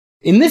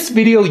In this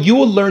video, you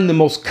will learn the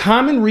most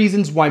common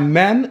reasons why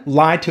men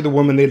lie to the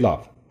woman they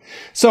love.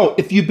 So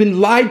if you've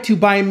been lied to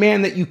by a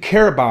man that you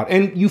care about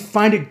and you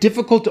find it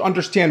difficult to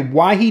understand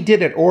why he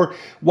did it or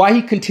why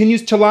he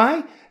continues to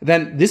lie,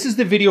 then this is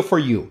the video for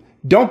you.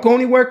 Don't go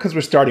anywhere because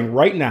we're starting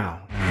right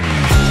now.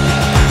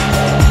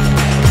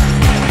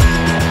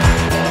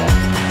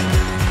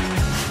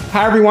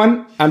 Hi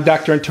everyone, I'm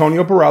Dr.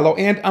 Antonio Borrello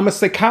and I'm a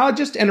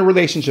psychologist and a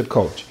relationship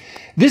coach.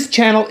 This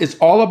channel is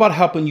all about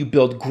helping you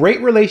build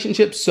great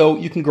relationships so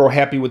you can grow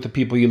happy with the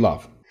people you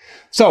love.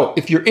 So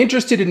if you're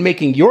interested in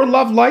making your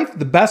love life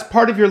the best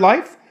part of your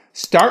life,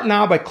 start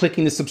now by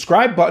clicking the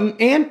subscribe button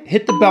and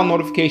hit the bell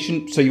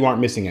notification so you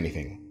aren't missing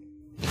anything.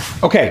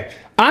 Okay,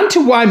 on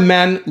to why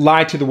men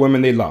lie to the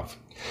women they love.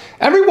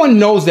 Everyone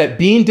knows that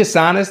being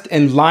dishonest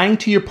and lying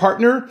to your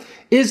partner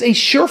is a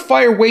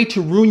surefire way to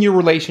ruin your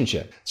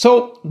relationship.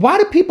 So why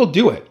do people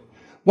do it?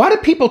 Why do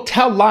people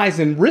tell lies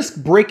and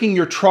risk breaking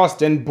your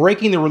trust and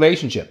breaking the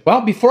relationship?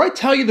 Well, before I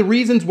tell you the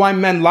reasons why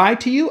men lie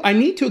to you, I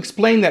need to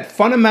explain that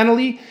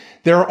fundamentally,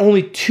 there are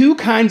only two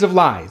kinds of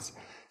lies: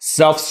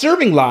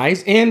 self-serving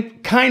lies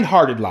and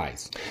kind-hearted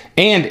lies.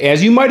 And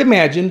as you might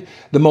imagine,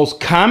 the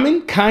most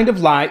common kind of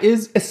lie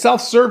is a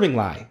self-serving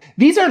lie.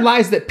 These are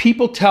lies that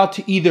people tell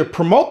to either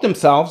promote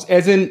themselves,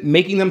 as in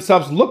making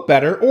themselves look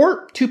better,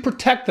 or to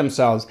protect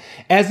themselves,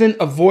 as in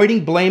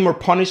avoiding blame or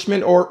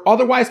punishment, or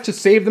otherwise to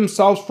save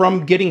themselves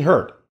from getting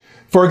hurt.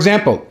 For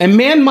example, a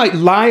man might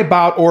lie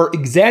about or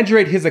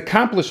exaggerate his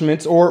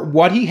accomplishments or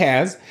what he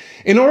has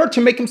in order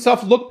to make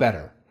himself look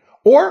better.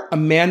 Or a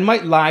man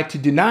might lie to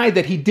deny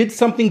that he did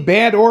something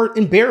bad or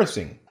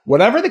embarrassing.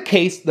 Whatever the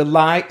case, the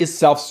lie is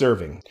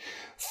self-serving.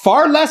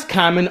 Far less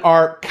common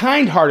are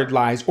kind-hearted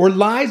lies, or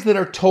lies that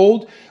are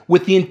told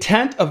with the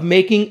intent of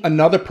making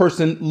another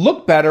person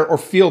look better or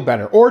feel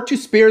better, or to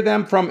spare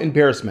them from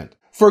embarrassment.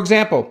 For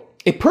example,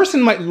 a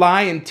person might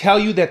lie and tell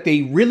you that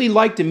they really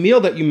liked a meal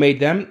that you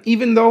made them,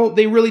 even though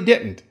they really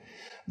didn't.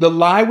 The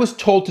lie was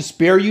told to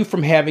spare you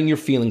from having your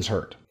feelings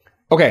hurt.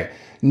 Okay,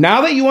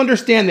 now that you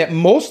understand that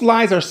most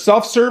lies are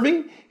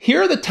self-serving,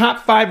 here are the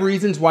top 5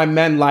 reasons why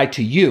men lie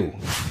to you.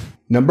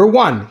 Number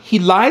 1, he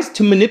lies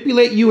to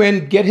manipulate you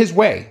and get his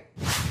way.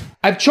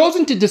 I've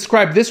chosen to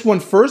describe this one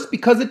first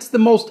because it's the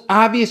most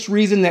obvious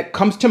reason that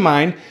comes to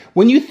mind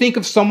when you think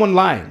of someone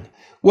lying.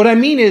 What I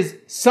mean is,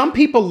 some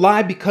people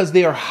lie because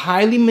they are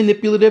highly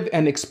manipulative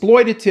and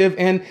exploitative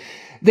and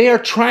they are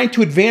trying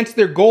to advance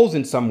their goals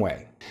in some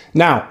way.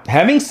 Now,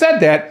 having said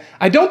that,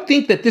 I don't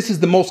think that this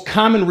is the most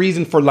common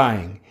reason for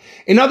lying.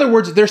 In other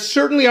words, there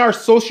certainly are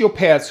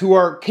sociopaths who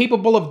are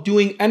capable of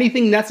doing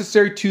anything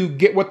necessary to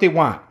get what they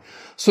want.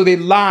 So they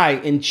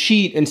lie and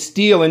cheat and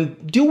steal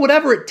and do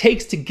whatever it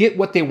takes to get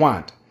what they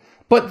want.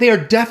 But they are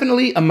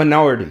definitely a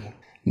minority.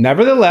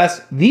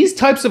 Nevertheless, these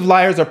types of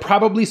liars are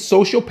probably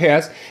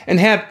sociopaths and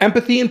have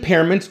empathy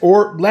impairments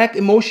or lack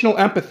emotional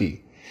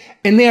empathy.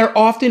 And they are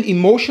often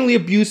emotionally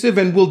abusive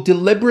and will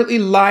deliberately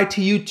lie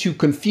to you to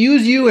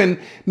confuse you and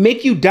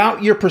make you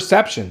doubt your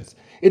perceptions.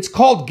 It's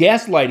called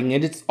gaslighting,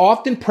 and it's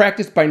often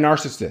practiced by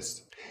narcissists.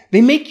 They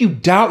make you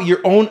doubt your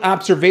own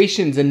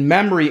observations and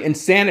memory and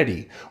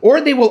sanity, or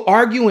they will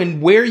argue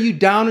and wear you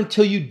down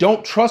until you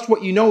don't trust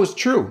what you know is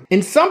true.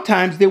 And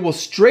sometimes they will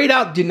straight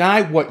out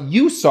deny what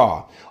you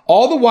saw,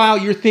 all the while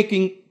you're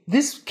thinking,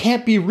 this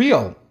can't be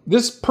real.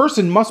 This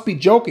person must be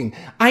joking.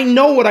 I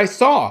know what I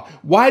saw.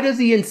 Why does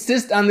he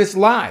insist on this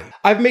lie?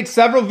 I've made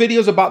several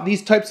videos about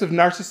these types of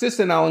narcissists,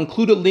 and I'll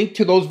include a link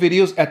to those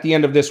videos at the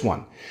end of this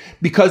one.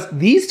 Because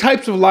these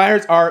types of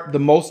liars are the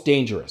most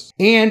dangerous.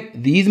 And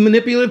these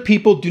manipulative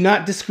people do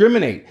not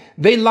discriminate.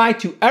 They lie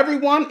to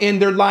everyone, and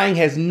their lying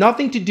has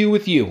nothing to do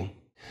with you.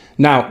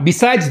 Now,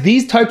 besides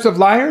these types of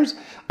liars,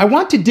 I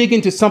want to dig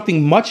into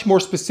something much more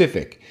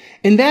specific.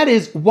 And that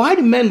is, why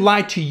do men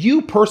lie to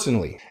you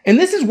personally? And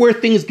this is where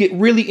things get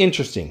really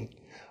interesting.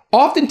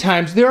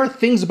 Oftentimes, there are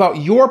things about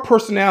your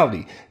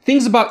personality,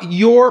 things about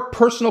your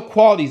personal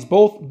qualities,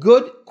 both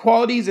good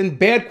qualities and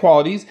bad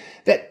qualities,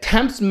 that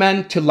tempts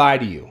men to lie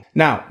to you.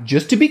 Now,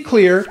 just to be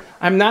clear,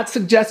 I'm not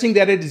suggesting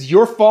that it is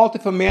your fault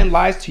if a man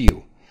lies to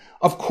you.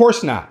 Of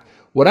course not.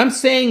 What I'm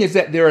saying is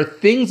that there are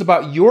things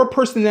about your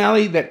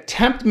personality that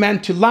tempt men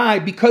to lie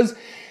because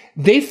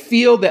they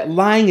feel that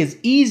lying is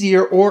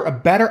easier or a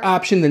better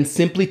option than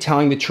simply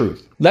telling the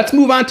truth. Let's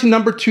move on to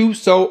number 2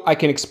 so I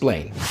can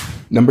explain.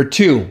 Number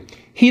 2,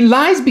 he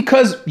lies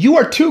because you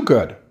are too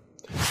good.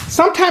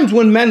 Sometimes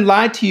when men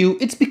lie to you,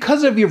 it's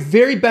because of your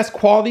very best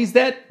qualities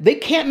that they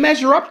can't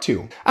measure up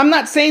to. I'm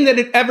not saying that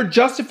it ever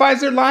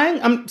justifies their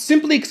lying. I'm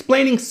simply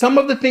explaining some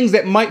of the things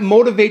that might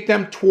motivate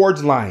them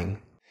towards lying.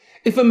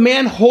 If a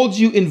man holds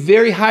you in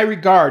very high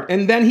regard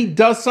and then he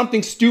does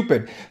something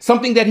stupid,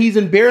 something that he's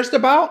embarrassed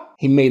about,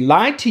 he may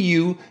lie to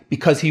you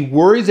because he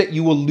worries that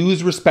you will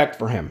lose respect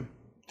for him.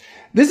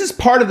 This is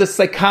part of the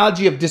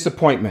psychology of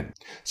disappointment.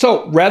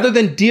 So rather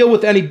than deal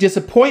with any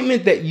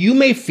disappointment that you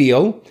may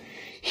feel,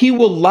 he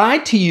will lie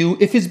to you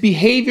if his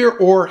behavior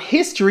or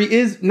history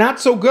is not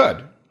so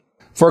good.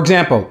 For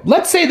example,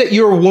 let's say that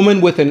you're a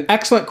woman with an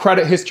excellent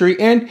credit history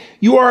and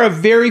you are a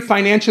very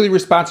financially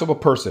responsible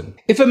person.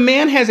 If a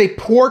man has a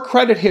poor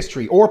credit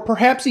history, or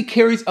perhaps he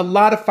carries a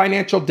lot of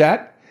financial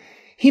debt,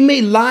 he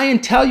may lie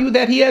and tell you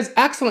that he has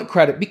excellent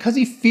credit because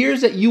he fears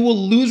that you will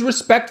lose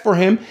respect for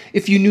him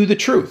if you knew the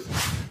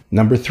truth.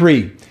 Number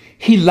 3,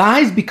 he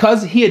lies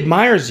because he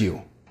admires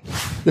you.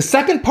 The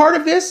second part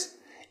of this,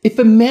 if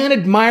a man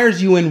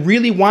admires you and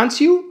really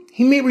wants you,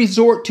 he may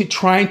resort to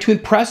trying to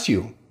impress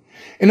you.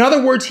 In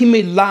other words, he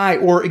may lie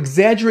or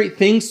exaggerate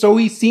things so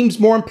he seems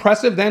more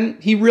impressive than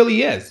he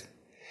really is.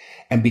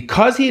 And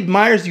because he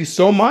admires you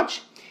so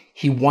much,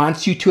 he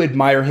wants you to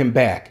admire him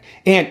back.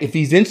 And if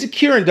he's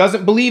insecure and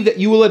doesn't believe that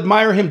you will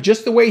admire him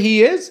just the way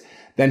he is,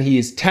 then he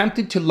is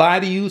tempted to lie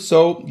to you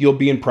so you'll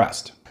be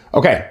impressed.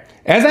 Okay,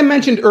 as I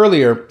mentioned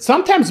earlier,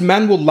 sometimes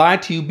men will lie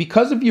to you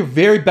because of your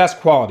very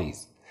best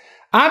qualities.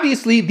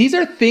 Obviously, these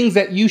are things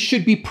that you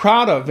should be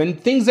proud of and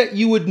things that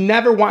you would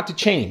never want to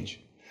change.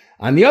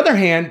 On the other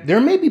hand,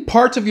 there may be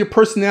parts of your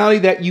personality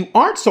that you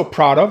aren't so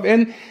proud of,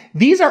 and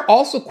these are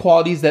also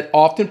qualities that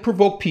often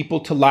provoke people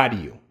to lie to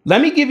you.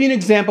 Let me give you an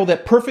example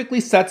that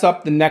perfectly sets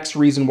up the next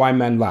reason why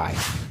men lie.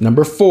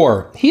 Number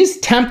 4, he is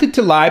tempted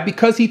to lie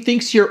because he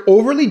thinks you're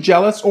overly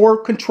jealous or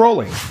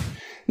controlling.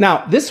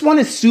 Now, this one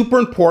is super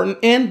important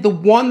and the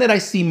one that I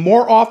see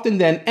more often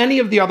than any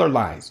of the other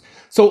lies.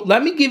 So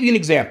let me give you an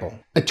example.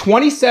 A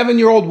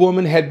 27-year-old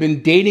woman had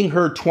been dating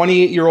her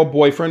 28-year-old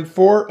boyfriend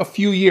for a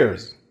few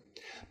years.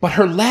 But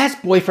her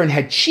last boyfriend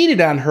had cheated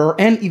on her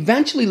and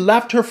eventually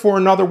left her for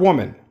another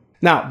woman.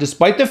 Now,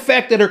 despite the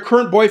fact that her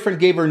current boyfriend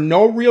gave her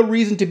no real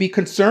reason to be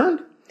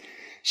concerned,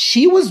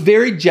 she was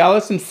very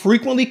jealous and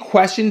frequently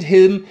questioned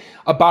him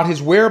about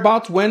his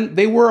whereabouts when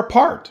they were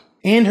apart.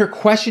 And her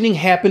questioning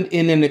happened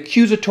in an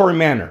accusatory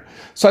manner,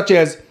 such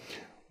as,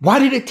 "Why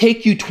did it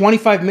take you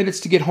 25 minutes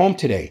to get home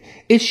today?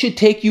 It should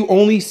take you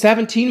only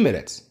 17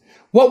 minutes.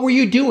 What were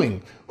you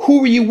doing?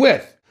 Who were you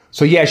with?"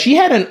 So yeah, she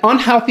had an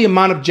unhealthy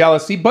amount of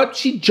jealousy, but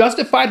she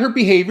justified her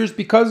behaviors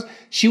because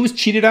she was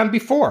cheated on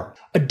before.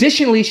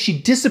 Additionally, she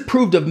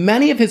disapproved of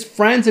many of his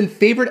friends and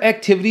favorite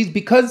activities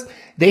because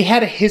they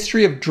had a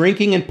history of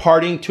drinking and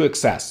partying to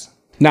excess.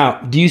 Now,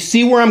 do you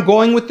see where I'm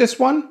going with this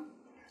one?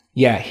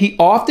 Yeah, he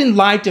often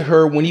lied to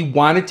her when he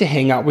wanted to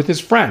hang out with his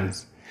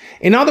friends.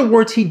 In other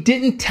words, he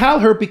didn't tell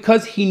her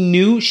because he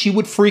knew she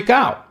would freak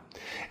out.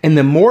 And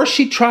the more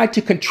she tried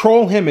to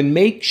control him and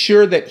make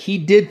sure that he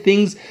did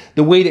things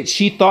the way that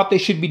she thought they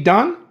should be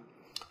done,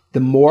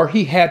 the more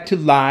he had to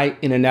lie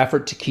in an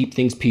effort to keep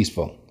things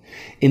peaceful.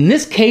 In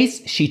this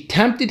case, she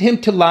tempted him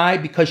to lie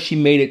because she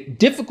made it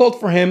difficult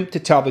for him to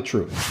tell the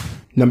truth.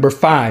 Number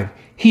 5,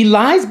 he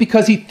lies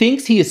because he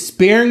thinks he is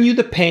sparing you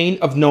the pain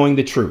of knowing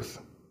the truth.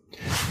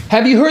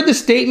 Have you heard the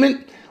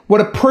statement,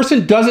 "What a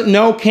person doesn't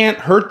know can't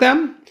hurt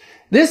them"?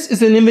 This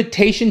is an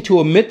invitation to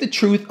omit the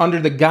truth under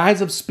the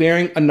guise of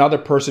sparing another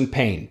person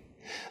pain.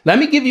 Let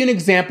me give you an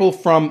example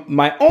from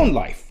my own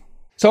life.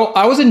 So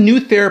I was a new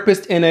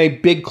therapist in a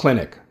big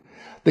clinic.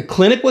 The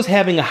clinic was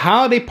having a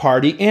holiday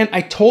party and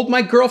I told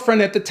my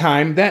girlfriend at the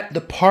time that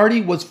the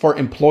party was for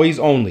employees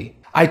only.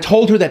 I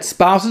told her that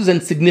spouses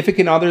and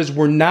significant others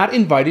were not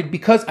invited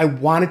because I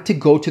wanted to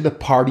go to the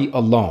party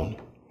alone.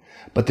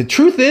 But the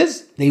truth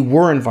is, they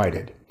were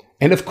invited.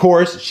 And of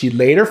course, she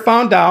later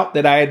found out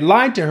that I had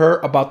lied to her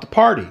about the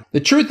party. The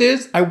truth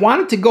is, I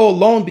wanted to go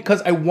alone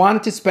because I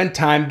wanted to spend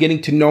time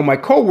getting to know my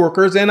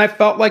coworkers and I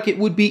felt like it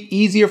would be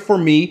easier for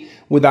me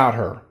without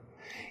her.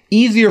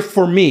 Easier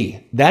for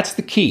me, that's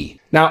the key.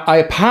 Now, I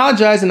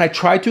apologized and I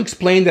tried to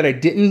explain that I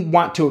didn't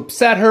want to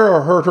upset her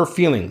or hurt her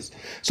feelings.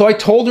 So I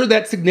told her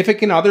that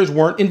significant others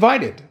weren't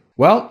invited.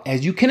 Well,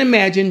 as you can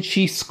imagine,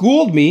 she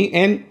schooled me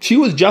and she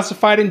was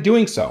justified in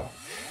doing so.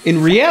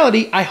 In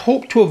reality, I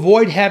hoped to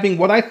avoid having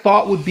what I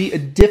thought would be a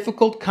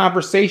difficult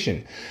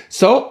conversation,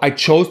 so I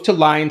chose to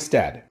lie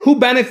instead. Who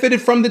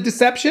benefited from the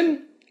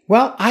deception?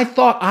 Well, I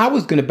thought I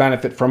was going to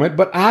benefit from it,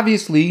 but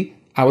obviously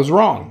I was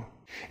wrong.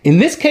 In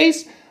this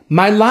case,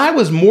 my lie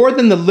was more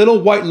than the little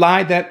white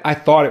lie that I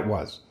thought it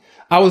was.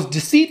 I was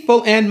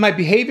deceitful and my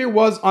behavior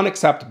was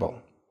unacceptable.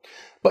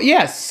 But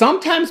yes,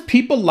 sometimes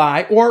people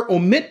lie or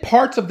omit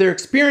parts of their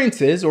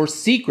experiences or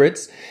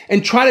secrets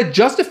and try to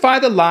justify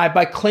the lie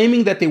by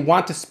claiming that they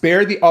want to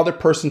spare the other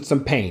person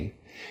some pain.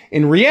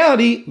 In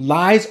reality,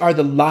 lies are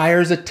the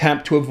liar's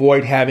attempt to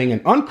avoid having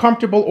an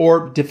uncomfortable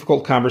or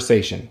difficult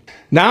conversation.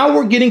 Now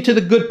we're getting to the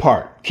good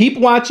part. Keep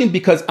watching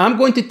because I'm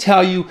going to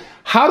tell you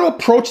how to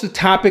approach the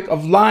topic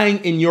of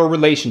lying in your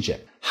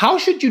relationship. How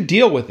should you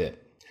deal with it?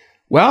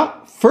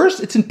 Well,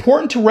 first, it's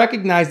important to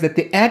recognize that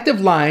the act of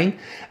lying,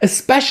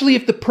 especially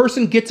if the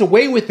person gets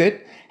away with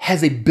it,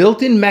 has a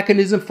built-in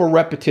mechanism for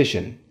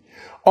repetition.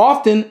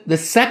 Often, the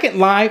second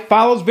lie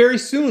follows very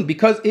soon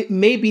because it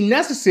may be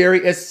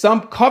necessary as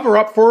some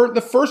cover-up for the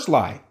first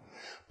lie.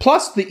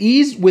 Plus, the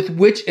ease with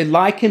which a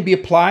lie can be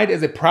applied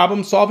as a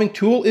problem-solving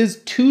tool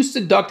is too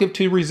seductive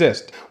to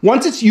resist.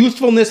 Once its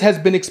usefulness has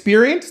been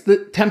experienced,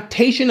 the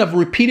temptation of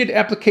repeated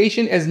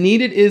application as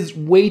needed is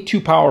way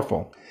too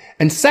powerful.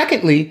 And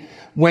secondly,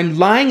 when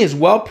lying is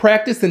well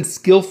practiced and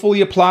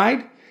skillfully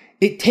applied,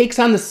 it takes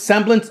on the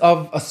semblance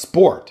of a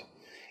sport.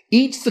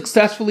 Each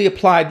successfully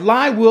applied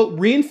lie will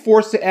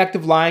reinforce the act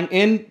of lying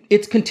and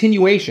its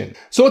continuation.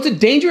 So it's a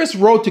dangerous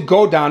road to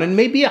go down and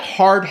maybe a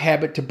hard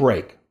habit to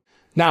break.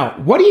 Now,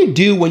 what do you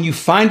do when you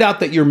find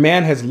out that your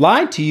man has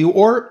lied to you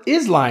or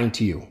is lying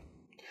to you?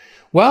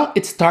 Well,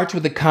 it starts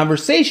with a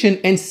conversation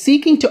and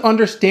seeking to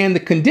understand the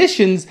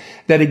conditions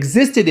that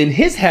existed in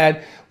his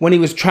head when he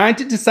was trying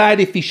to decide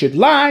if he should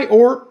lie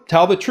or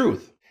tell the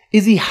truth.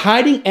 Is he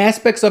hiding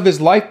aspects of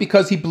his life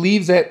because he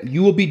believes that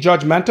you will be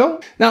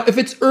judgmental? Now, if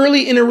it's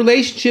early in a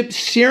relationship,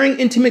 sharing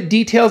intimate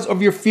details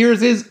of your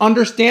fears is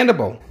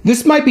understandable.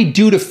 This might be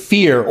due to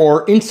fear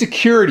or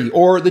insecurity,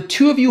 or the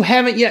two of you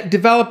haven't yet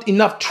developed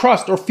enough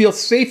trust or feel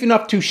safe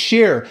enough to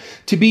share,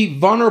 to be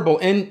vulnerable,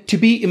 and to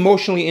be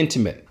emotionally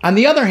intimate. On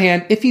the other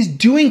hand, if he's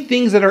doing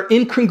things that are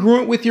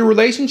incongruent with your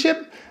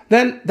relationship,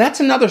 then that's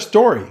another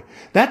story.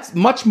 That's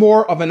much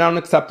more of an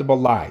unacceptable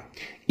lie.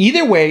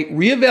 Either way,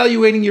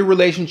 reevaluating your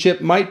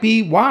relationship might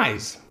be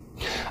wise.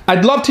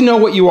 I'd love to know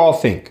what you all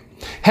think.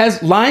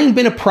 Has lying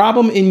been a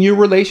problem in your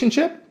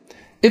relationship?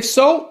 If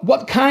so,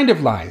 what kind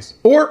of lies?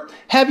 Or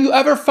have you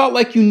ever felt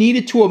like you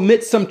needed to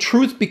omit some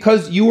truth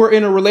because you were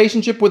in a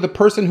relationship with a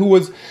person who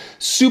was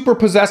super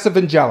possessive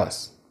and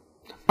jealous?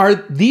 Are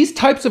these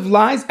types of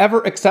lies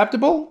ever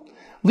acceptable?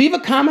 Leave a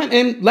comment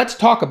and let's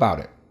talk about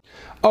it.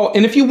 Oh,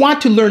 and if you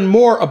want to learn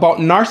more about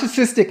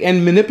narcissistic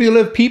and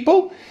manipulative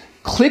people,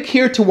 click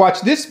here to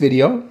watch this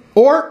video,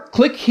 or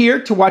click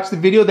here to watch the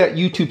video that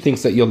YouTube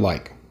thinks that you'll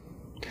like.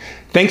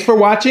 Thanks for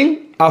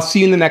watching. I'll see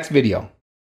you in the next video.